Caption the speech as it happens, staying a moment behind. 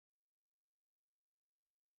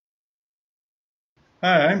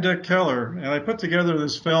Hi, I'm Dick Keller, and I put together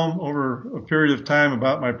this film over a period of time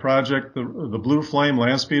about my project, the Blue Flame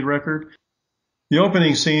land speed record. The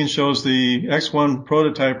opening scene shows the X-1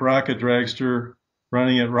 prototype rocket dragster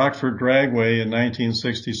running at Rockford Dragway in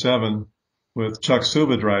 1967 with Chuck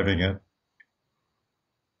Suba driving it.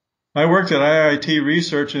 I worked at IIT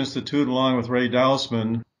Research Institute along with Ray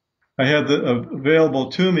Dousman. I had available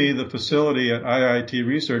to me the facility at IIT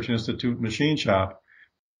Research Institute machine shop.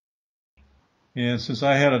 And since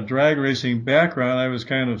I had a drag racing background, I was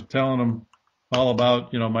kind of telling him all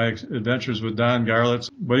about, my adventures with Don Garlitz.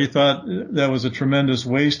 But he thought that was a tremendous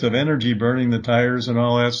waste of energy burning the tires and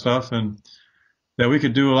all that stuff, and that we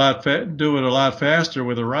could do it a lot faster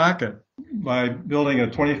with a rocket by building a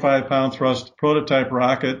 25-pound thrust prototype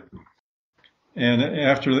rocket. And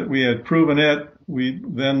after we had proven it, we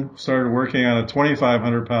then started working on a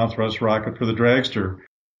 2,500-pound thrust rocket for the dragster.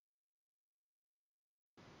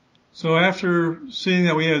 So after seeing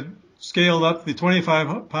that we had scaled up the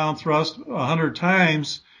 25-pound thrust 100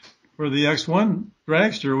 times for the X1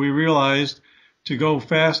 dragster, we realized to go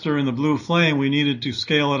faster in the Blue Flame, we needed to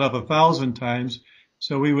scale it up 1,000 times.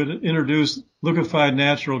 So we would introduce liquefied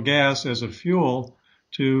natural gas as a fuel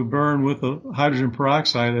to burn with the hydrogen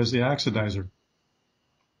peroxide as the oxidizer.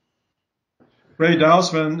 Ray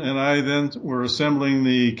Dousman and I then were assembling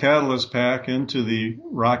the catalyst pack into the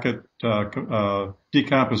rocket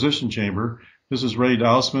decomposition chamber. This is Ray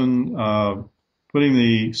Dousman putting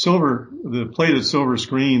the plated silver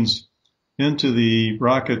screens into the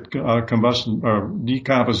rocket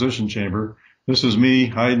decomposition chamber. This is me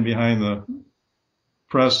hiding behind the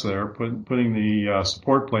press there, putting the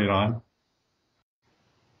support plate on.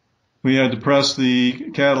 We had to press the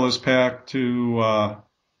catalyst pack to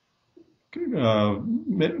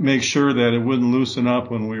make sure that it wouldn't loosen up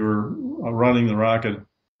when we were running the rocket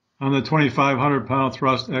on the 2,500-pound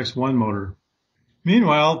thrust X1 motor.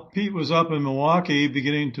 Meanwhile, Pete was up in Milwaukee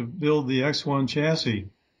beginning to build the X1 chassis.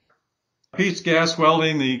 Pete's gas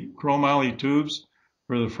welding the chromoly tubes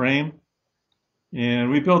for the frame,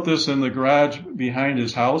 and we built this in the garage behind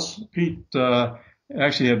his house. Pete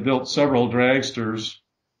actually had built several dragsters,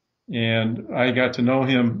 and I got to know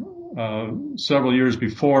him several years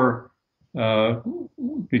before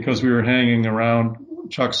because we were hanging around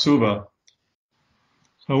Chuck Suba.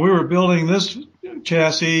 So we were building this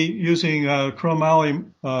chassis using chromoly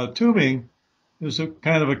tubing. It was a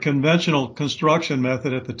kind of a conventional construction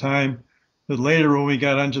method at the time, but later when we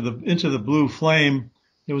got into the Blue Flame,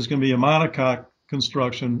 it was going to be a monocoque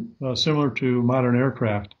construction similar to modern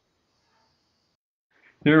aircraft.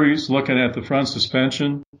 Here he's looking at the front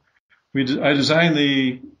suspension. I designed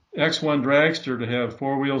the X1 dragster to have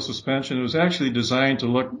four-wheel suspension. It was actually designed to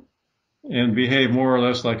look and behave more or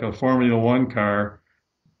less like a Formula One car.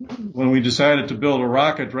 When we decided to build a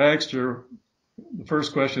rocket dragster, the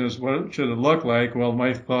first question is, what should it look like? Well,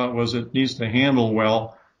 my thought was it needs to handle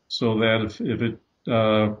well so that if it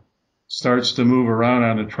starts to move around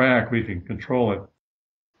on the track, we can control it.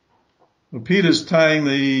 Well, Pete is tying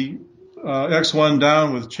the X1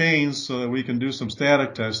 down with chains so that we can do some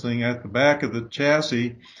static testing. At the back of the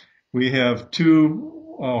chassis, we have two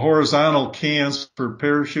horizontal cans for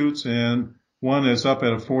parachutes and one that's up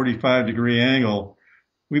at a 45-degree angle.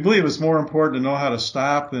 We believe it's more important to know how to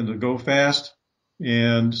stop than to go fast.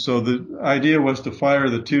 And so the idea was to fire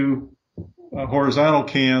the two horizontal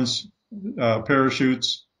cans,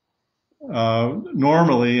 parachutes,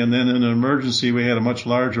 normally, and then in an emergency, we had a much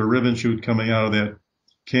larger ribbon chute coming out of that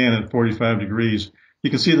can at 45 degrees. You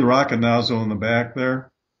can see the rocket nozzle in the back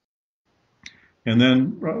there. And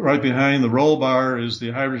then right behind the roll bar is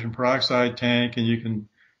the hydrogen peroxide tank, and you can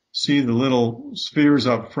see the little spheres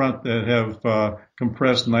up front that have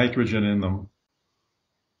compressed nitrogen in them.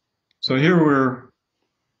 So here we're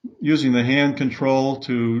using the hand control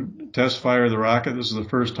to test fire the rocket. This is the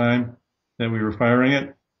first time that we were firing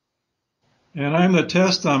it. And I'm the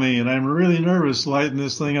test dummy, and I'm really nervous lighting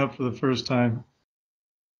this thing up for the first time.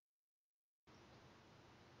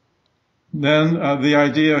 Then the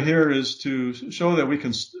idea here is to show that we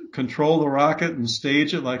can control the rocket and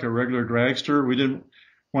stage it like a regular dragster. We didn't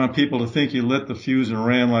want people to think you lit the fuse and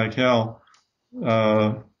ran like hell,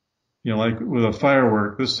 like with a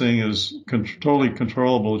firework. This thing is totally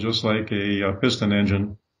controllable, just like a piston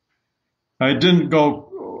engine. I didn't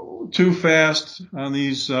go too fast on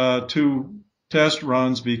these two test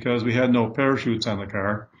runs because we had no parachutes on the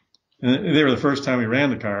car. And they were the first time we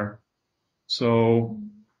ran the car. So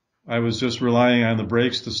I was just relying on the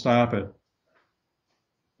brakes to stop it.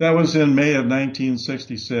 That was in May of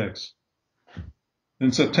 1966.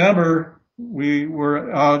 In September, we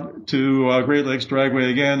were out to Great Lakes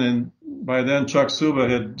Dragway again, and by then Chuck Suba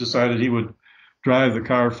had decided he would drive the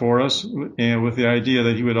car for us, and with the idea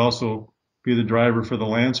that he would also be the driver for the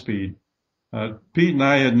land speed. Pete and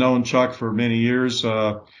I had known Chuck for many years.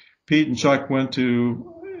 Pete and Chuck went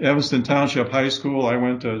to Evanston Township High School. I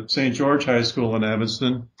went to St. George High School in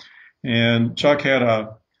Evanston. And Chuck had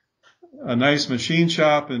a nice machine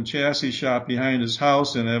shop and chassis shop behind his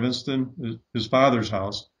house in Evanston, his father's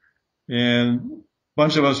house. And a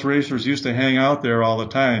bunch of us racers used to hang out there all the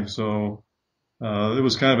time. So it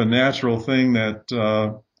was kind of a natural thing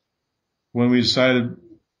that when we decided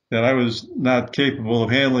that I was not capable of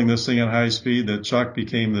handling this thing at high speed, that Chuck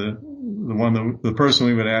became the person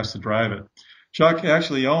we would ask to drive it. Chuck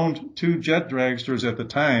actually owned 2 jet dragsters at the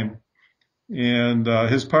time, and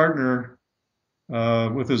his partner,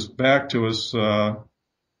 with his back to us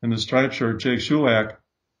in the striped shirt, Jake Shulak,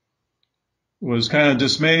 was kind of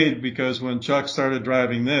dismayed because when Chuck started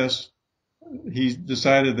driving this, he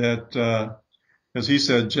decided that, as he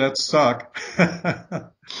said, jets suck.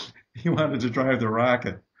 He wanted to drive the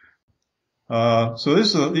Rocket. So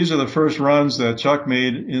these are the first runs that Chuck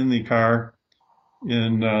made in the car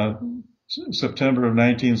in September of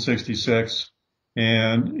 1966.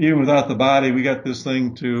 And even without the body, we got this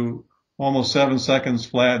thing to almost 7 seconds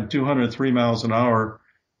flat and 203 miles an hour,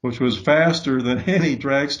 which was faster than any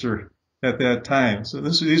dragster at that time. So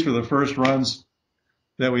these were the first runs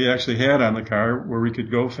that we actually had on the car where we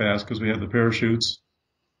could go fast because we had the parachutes.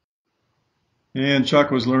 And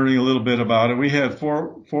Chuck was learning a little bit about it. We had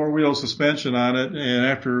four-wheel suspension on it, and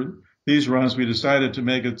after these runs, we decided to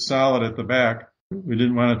make it solid at the back. We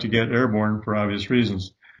didn't want it to get airborne for obvious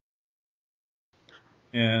reasons.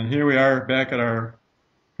 And here we are back at our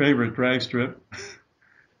favorite drag strip,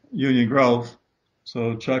 Union Grove.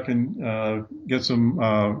 So Chuck can get some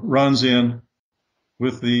runs in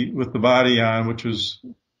with the body on, which was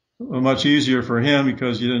much easier for him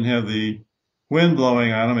because you didn't have the wind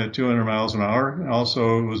blowing on him at 200 miles an hour.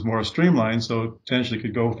 Also, it was more streamlined, so it potentially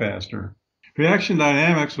could go faster. Reaction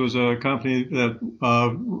Dynamics was a company that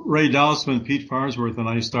Ray Dallasman, Pete Farnsworth, and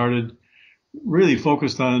I started, really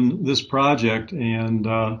focused on this project and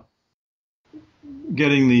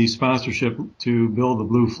getting the sponsorship to build the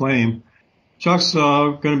Blue Flame. Chuck's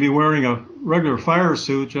going to be wearing a regular fire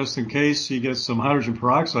suit just in case he gets some hydrogen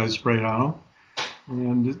peroxide sprayed on him.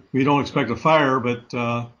 And we don't expect a fire, but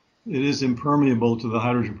it is impermeable to the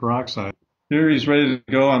hydrogen peroxide. Here he's ready to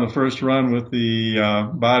go on the first run with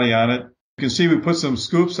the body on it. You can see we put some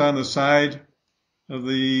scoops on the side of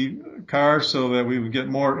the car so that we would get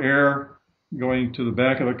more air going to the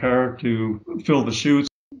back of the car to fill the chutes.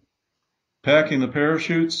 Packing the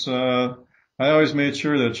parachutes, I always made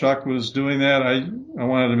sure that Chuck was doing that. I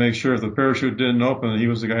wanted to make sure if the parachute didn't open, he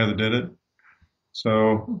was the guy that did it.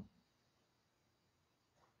 So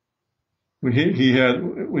we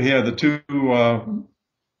had the 2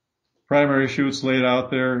 primary chutes laid out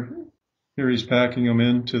there. Here he's packing them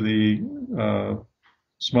into the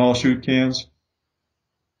small chute cans.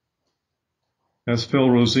 That's Phil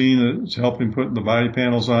Rosine that's helping put the body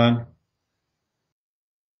panels on.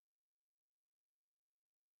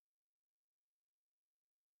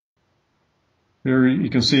 Here you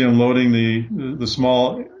can see him loading the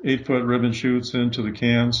small 8-foot ribbon chutes into the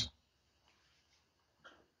cans.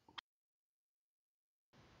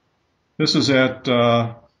 This is at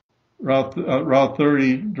Route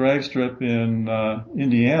 30 drag strip in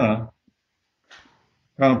Indiana,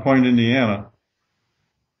 Crown Point, Indiana.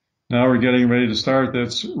 Now we're getting ready to start.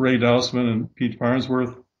 That's Ray Dallasman and Pete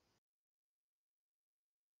Farnsworth.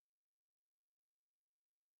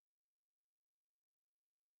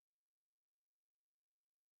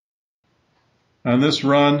 On this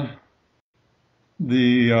run,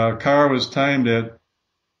 the car was timed at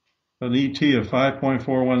an ET of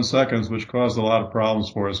 5.41 seconds, which caused a lot of problems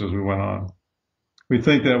for us as we went on. We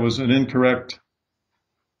think that was an incorrect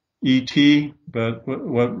ET, but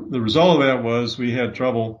what the result of that was we had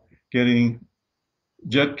trouble getting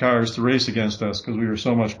jet cars to race against us because we were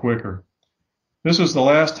so much quicker. This was the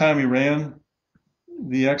last time we ran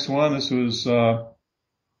the X1. This was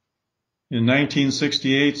in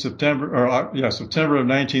 1968, September of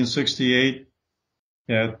 1968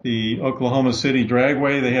 at the Oklahoma City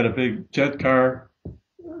Dragway. They had a big jet car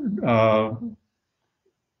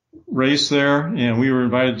race there, and we were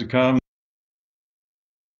invited to come.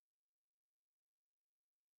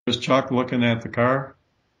 There's Chuck looking at the car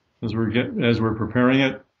as we're preparing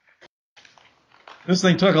it. This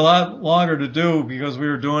thing took a lot longer to do because we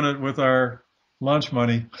were doing it with our lunch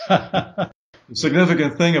money. The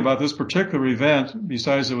significant thing about this particular event,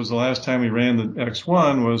 besides it was the last time we ran the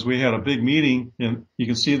X1, was we had a big meeting, and you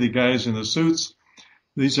can see the guys in the suits.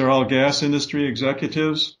 These are all gas industry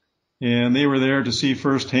executives, and they were there to see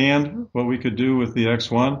firsthand what we could do with the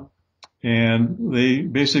X1. And they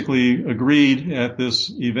basically agreed at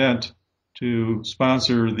this event to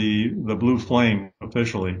sponsor the Blue Flame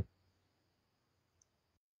officially.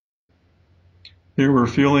 Here we're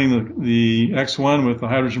fueling the X1 with the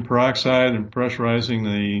hydrogen peroxide and pressurizing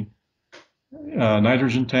the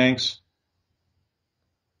nitrogen tanks.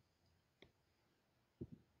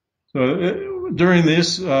 So during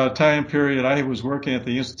this time period, I was working at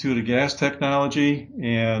the Institute of Gas Technology,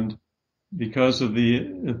 and because of the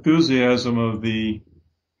enthusiasm of the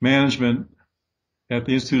management at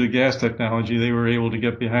the Institute of Gas Technology, they were able to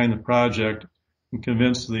get behind the project and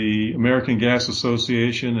convince the American Gas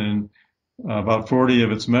Association and about 40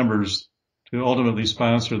 of its members to ultimately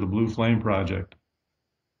sponsor the Blue Flame project.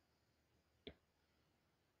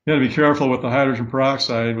 You got to be careful with the hydrogen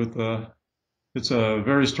peroxide. It's a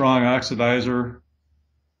very strong oxidizer,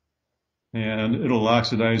 and it'll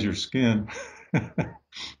oxidize your skin.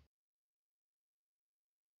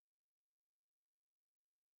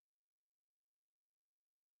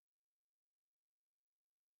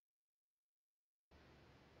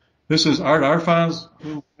 This is Art Arfons,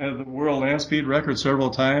 who had the world land speed record several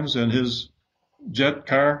times in his jet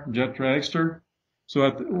dragster. So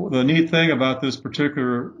the neat thing about this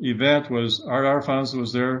particular event was Art Arfons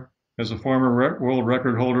was there as a former world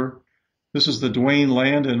record holder. This is the Dwayne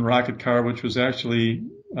Landon rocket car, which was actually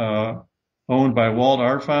owned by Walt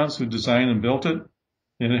Arfons, who designed and built it.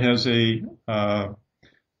 And it has a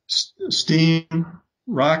steam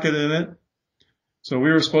rocket in it. So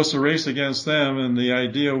we were supposed to race against them, and the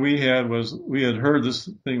idea we had was we had heard this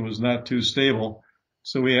thing was not too stable.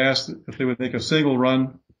 So we asked if they would make a single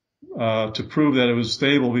run to prove that it was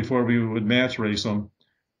stable before we would match race them.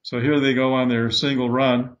 So here they go on their single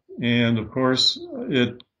run, and of course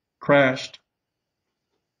it crashed.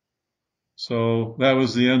 So that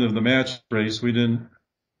was the end of the match race. We didn't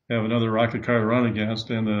have another rocket car to run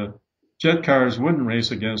against, and the jet cars wouldn't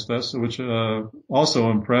race against us, which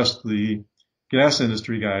also impressed the gas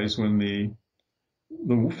industry guys when the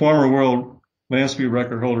former world land speed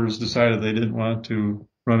record holders decided they didn't want to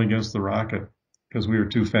run against the rocket because we were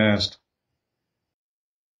too fast.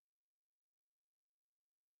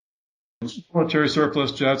 Military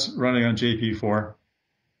surplus jets running on JP4.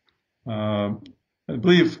 I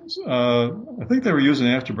think they were using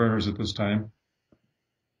afterburners at this time.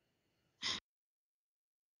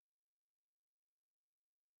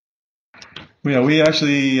 Yeah, we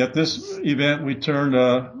actually, at this event, we turned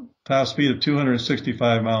a top speed of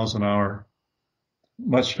 265 miles an hour,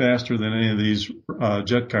 much faster than any of these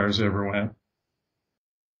jet cars ever went.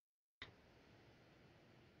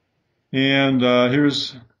 And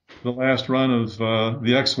here's the last run of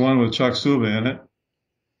the X1 with Chuck Suba in it.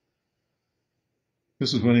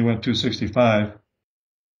 This is when he went 265.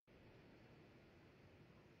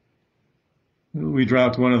 We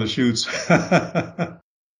dropped one of the chutes.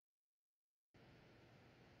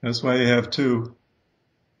 That's why you have two.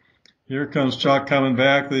 Here comes Chuck coming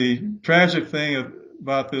back. The tragic thing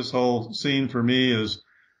about this whole scene for me is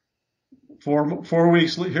 4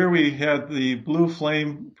 weeks here we had the Blue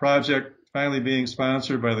Flame project finally being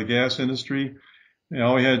sponsored by the gas industry. And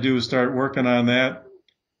all we had to do was start working on that.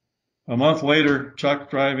 A month later, Chuck,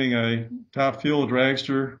 driving a top fuel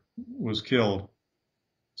dragster, was killed.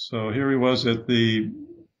 So here he was at the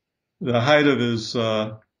height of his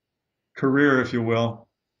career, if you will.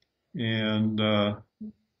 And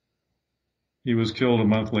he was killed a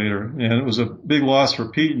month later. And it was a big loss for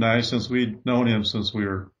Pete and I, since we'd known him since we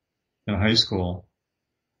were in high school.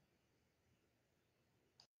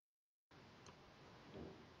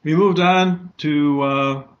 We moved on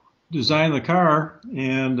to design the car,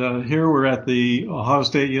 and here we're at the Ohio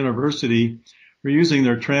State University. We're using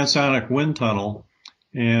their transonic wind tunnel,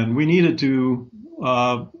 and we needed to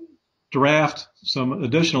draft some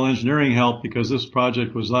additional engineering help because this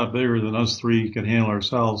project was a lot bigger than us three could handle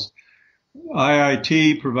ourselves.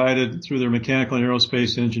 IIT provided, through their mechanical and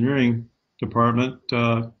aerospace engineering department,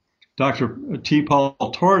 Dr. T. Paul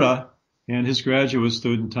Torta and his graduate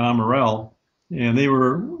student Tom Morell, and they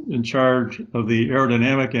were in charge of the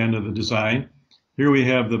aerodynamic end of the design. Here we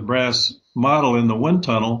have the brass model in the wind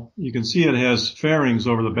tunnel. You can see it has fairings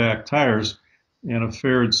over the back tires and a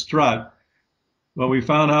faired strut. What we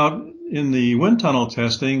found out in the wind tunnel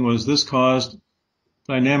testing was this caused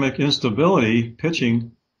dynamic instability,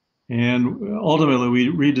 pitching, and ultimately we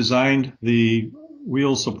redesigned the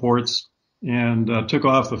wheel supports and took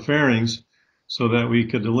off the fairings so that we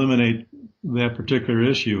could eliminate that particular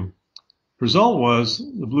issue. Result was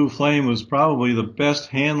the Blue Flame was probably the best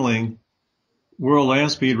handling world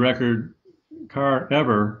land speed record car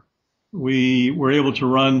ever. We were able to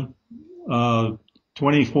run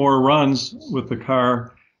 24 runs with the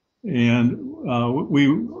car, and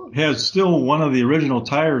we had still one of the original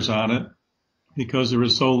tires on it because there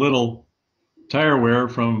was so little tire wear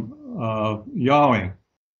from yawing.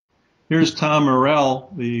 Here's Tom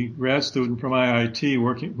Morell, the grad student from IIT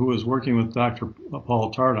who was working with Dr.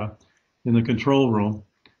 Paul Tarta in the control room.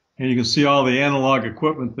 And you can see all the analog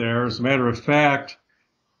equipment there. As a matter of fact,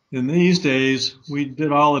 in these days, we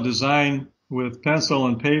did all the design with pencil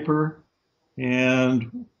and paper,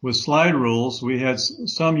 and with slide rules. We had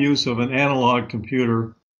some use of an analog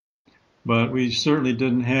computer, but we certainly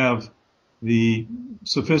didn't have the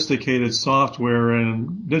sophisticated software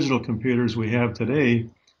and digital computers we have today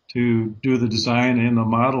to do the design and the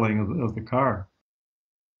modeling of the car.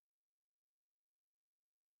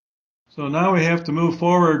 So now we have to move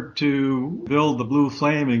forward to build the Blue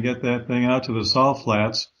Flame and get that thing out to the Salt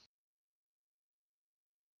Flats.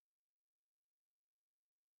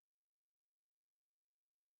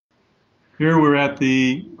 Here we're at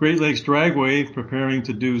the Great Lakes Dragway preparing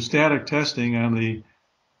to do static testing on the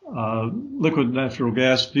liquid natural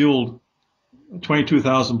gas fueled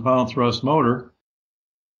 22,000 pound thrust motor.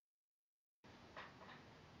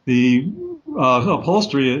 The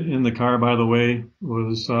upholstery in the car, by the way,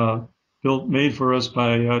 was made for us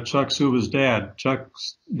by Chuck Suba's dad.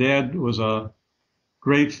 Chuck's dad was a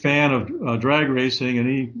great fan of drag racing, and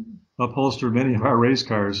he upholstered many of our race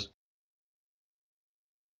cars.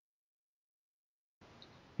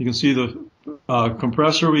 You can see the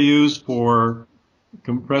compressor we used for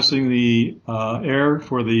compressing the air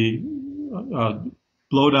for the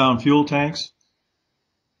blow-down fuel tanks.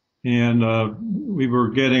 And we were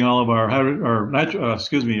getting all of our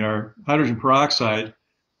hydrogen peroxide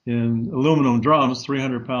in aluminum drums,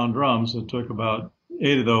 300-pound drums. It took about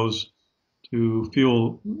 8 of those to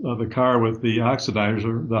fuel the car with the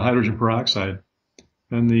oxidizer, the hydrogen peroxide.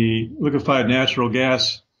 And the liquefied natural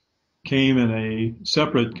gas came in a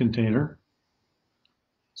separate container.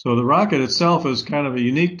 So the rocket itself is kind of a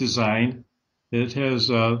unique design. It has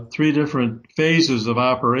 3 different phases of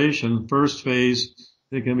operation. First phase,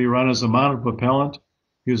 it can be run as a monopropellant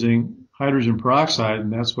using hydrogen peroxide,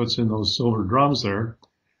 and that's what's in those silver drums there.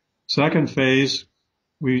 Second phase,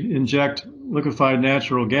 we inject liquefied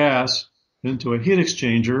natural gas into a heat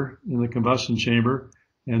exchanger in the combustion chamber,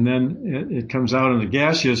 and then it comes out in a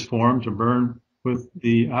gaseous form to burn with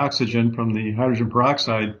the oxygen from the hydrogen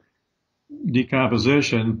peroxide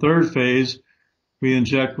decomposition. Third phase, we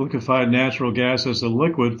inject liquefied natural gas as a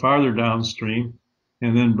liquid farther downstream,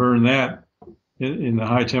 and then burn that in the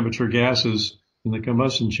high temperature gases in the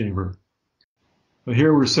combustion chamber. But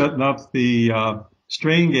here we're setting up the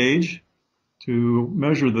strain gauge to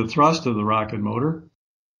measure the thrust of the rocket motor.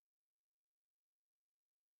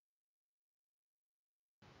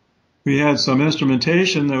 We had some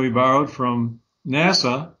instrumentation that we borrowed from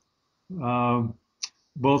NASA,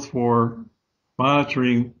 both for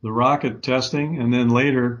monitoring the rocket testing and then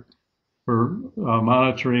later for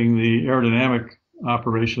monitoring the aerodynamic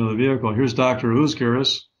operation of the vehicle. Here's Dr.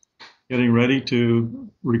 Uzgaris getting ready to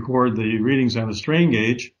record the readings on the strain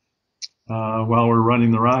gauge while we're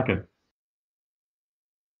running the rocket.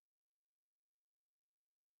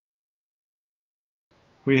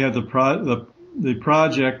 We had the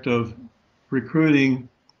project of recruiting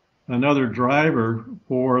another driver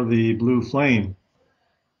for the Blue Flame.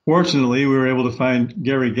 Fortunately, we were able to find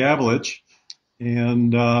Gary Gabelich,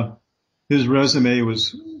 and his resume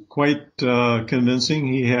was quite convincing.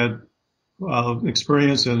 He had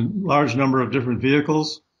experience in a large number of different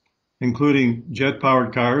vehicles, including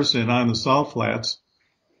jet-powered cars and on the Salt Flats.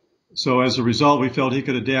 So as a result, we felt he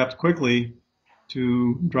could adapt quickly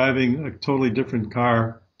to driving a totally different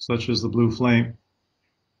car, such as the Blue Flame.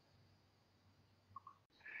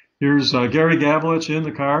 Here's Gary Gabelich in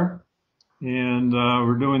the car, and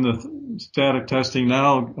we're doing the static testing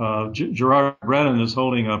now. Gerard Brennan is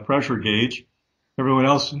holding a pressure gauge. Everyone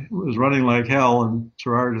else is running like hell, and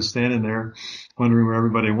Gerard is standing there wondering where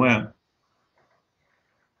everybody went.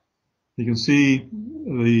 You can see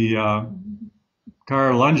the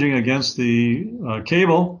car lunging against the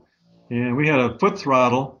cable, and we had a foot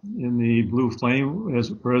throttle in the Blue Flame,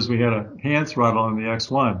 whereas we had a hand throttle in the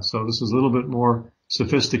X1. So this is a little bit more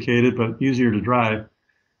sophisticated, but easier to drive.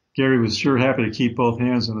 Gary was sure happy to keep both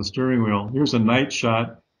hands on the steering wheel. Here's a night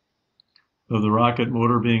shot of the rocket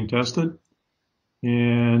motor being tested.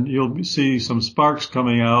 And you'll see some sparks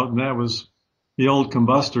coming out, and that was the old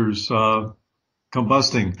combustors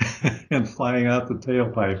combusting and flying out the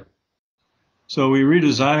tailpipe. So we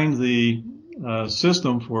redesigned the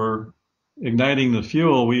system for igniting the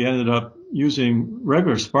fuel. We ended up using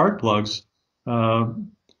regular spark plugs.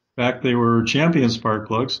 In fact, they were Champion spark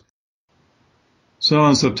plugs. So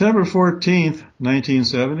on September 14th,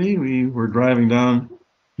 1970, we were driving down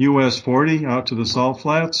US 40 out to the Salt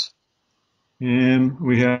Flats, and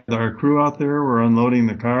we had our crew out there. We're unloading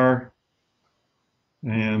the car,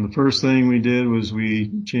 and the first thing we did was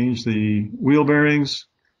we changed the wheel bearings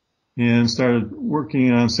and started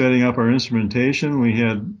working on setting up our instrumentation. We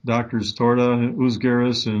had Doctors Torta,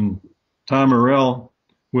 Uzgaris, and Tom Morell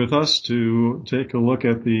with us to take a look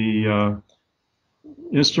at the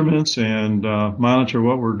instruments and monitor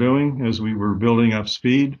what we're doing as we were building up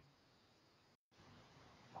speed.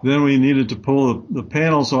 Then we needed to pull the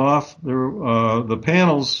panels off. The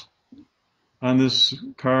panels on this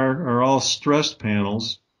car are all stressed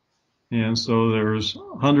panels, and so there's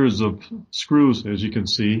hundreds of screws, as you can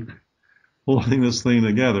see, holding this thing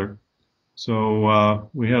together. So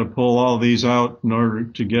we had to pull all these out in order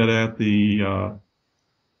to get at the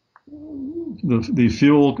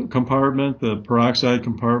fuel compartment, the peroxide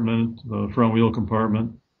compartment, the front wheel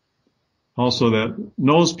compartment. Also, that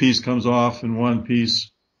nose piece comes off in one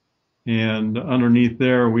piece, and underneath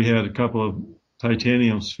there we had a couple of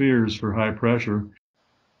titanium spheres for high pressure.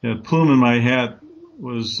 That plume in my hat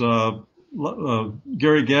was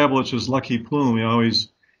Gary Gabelich's lucky plume. He always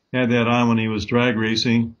had that on when he was drag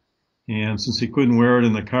racing, and since he couldn't wear it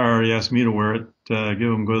in the car, he asked me to wear it to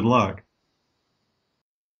give him good luck.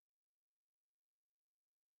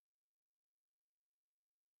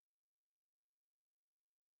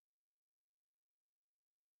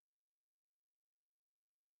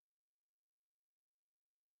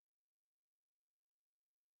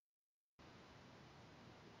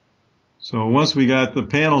 So once we got the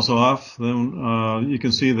panels off, then you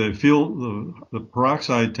can see the fuel, the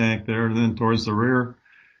peroxide tank there, and then towards the rear,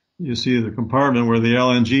 you see the compartment where the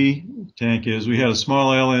LNG tank is. We had a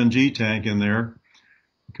small LNG tank in there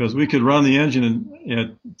because we could run the engine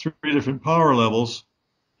at 3 different power levels,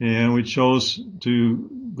 and we chose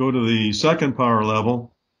to go to the second power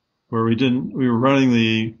level where we were running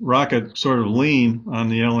the rocket sort of lean on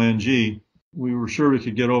the LNG. We were sure we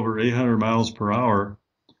could get over 800 miles per hour.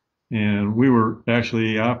 And we were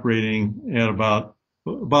actually operating at about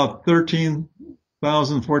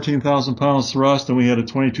 13,000, 14,000 pounds thrust, and we had a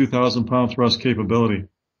 22,000 pound thrust capability.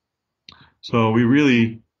 So we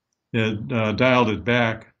really had dialed it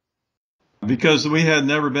back. Because we had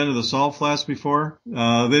never been to the Salt Flats before,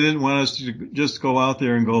 they didn't want us to just go out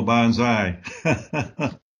there and go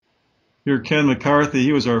bonsai. Here, Ken McCarthy,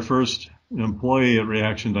 he was our first employee at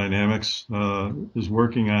Reaction Dynamics, is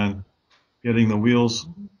working on getting the wheels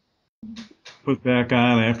put back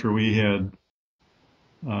on after we had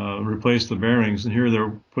replaced the bearings. And here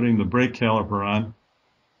they're putting the brake caliper on.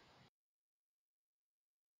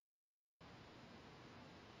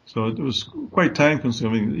 So it was quite time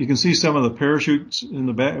consuming. You can see some of the parachutes in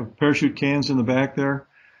the back, parachute cans in the back there.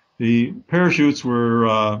 The parachutes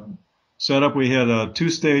were set up. We had a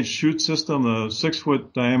 2-stage chute system. The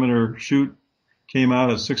 6-foot diameter chute came out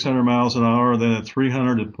at 600 miles an hour. Then at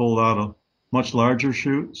 300, it pulled out a much larger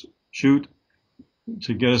chute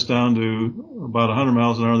to get us down to about 100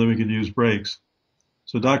 miles an hour. Then we could use brakes.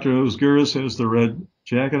 So Dr. Uzgaris has the red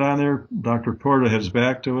jacket on there. Dr. Torta heads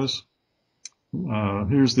back to us.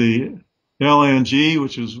 Here's the LNG,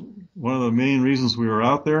 which is one of the main reasons we were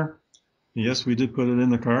out there. Yes, we did put it in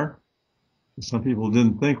the car. Some people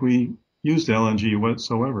didn't think we used LNG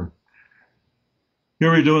whatsoever.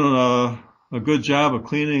 Here we're doing a good job of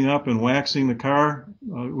cleaning up and waxing the car.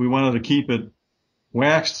 We wanted to keep it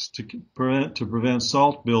waxed to prevent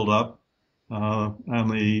salt buildup on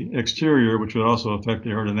the exterior, which would also affect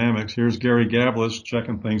the aerodynamics. Here's Gary Gabelich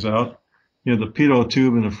checking things out. You had the pitot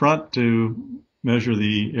tube in the front to measure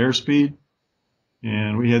the airspeed,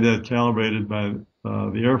 and we had that calibrated by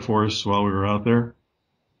the Air Force while we were out there.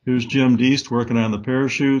 Here's Jim Deast working on the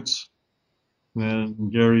parachutes.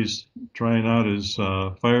 Then Gary's trying out his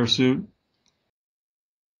fire suit.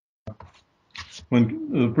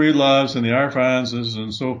 When the Breedloves and the Arfonses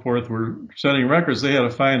and so forth were setting records, they had to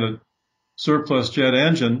find a surplus jet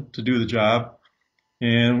engine to do the job.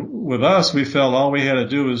 And with us, we felt all we had to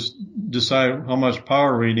do was decide how much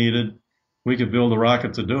power we needed. We could build a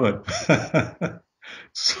rocket to do it.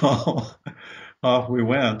 So off we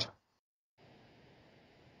went.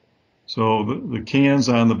 So the cans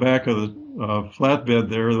on the back of the flatbed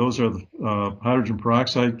there, those are the hydrogen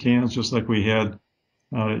peroxide cans, just like we had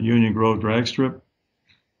at Union Grove drag strip.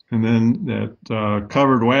 And then that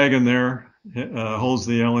covered wagon there holds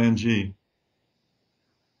the LNG.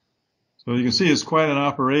 So you can see it's quite an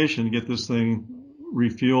operation to get this thing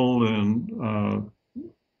refueled and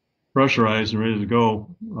pressurized and ready to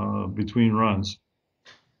go between runs.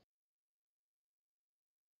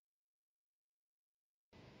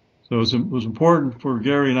 So it was important for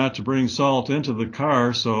Gary not to bring salt into the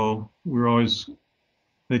car, so we were always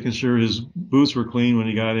making sure his boots were clean when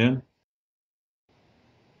he got in. You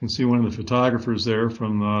can see one of the photographers there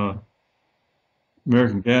from the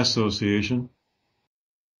American Gas Association.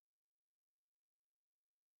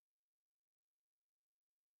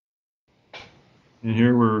 And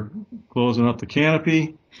here we're closing up the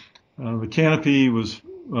canopy. The canopy was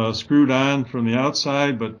screwed on from the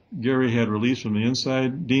outside, but Gary had release from the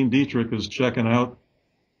inside. Dean Dietrich is checking out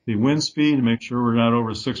the wind speed to make sure we're not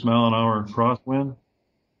over 6 mile an hour crosswind.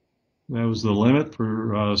 That was the limit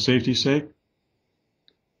for safety's sake.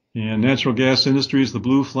 And Natural Gas Industries, the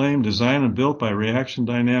Blue Flame, designed and built by Reaction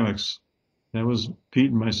Dynamics. That was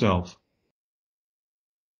Pete and myself.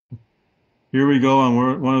 Here we go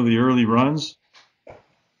on one of the early runs.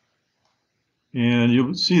 And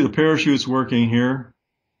you'll see the parachutes working here.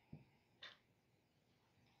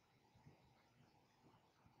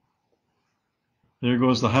 There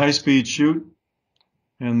goes the high-speed chute,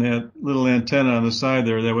 and that little antenna on the side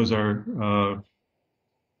there, that was our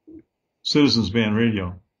citizens band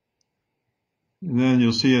radio. And then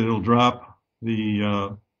you'll see it'll drop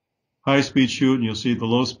the high-speed chute, and you'll see the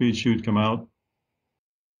low-speed chute come out.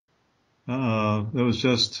 That was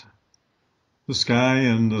just the sky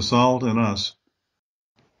and the salt and us.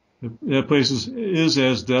 That place is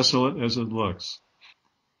as desolate as it looks.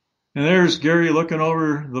 And there's Gary looking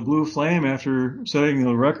over the Blue Flame after setting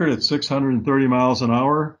the record at 630 miles an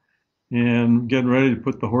hour and getting ready to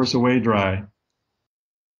put the horse away dry.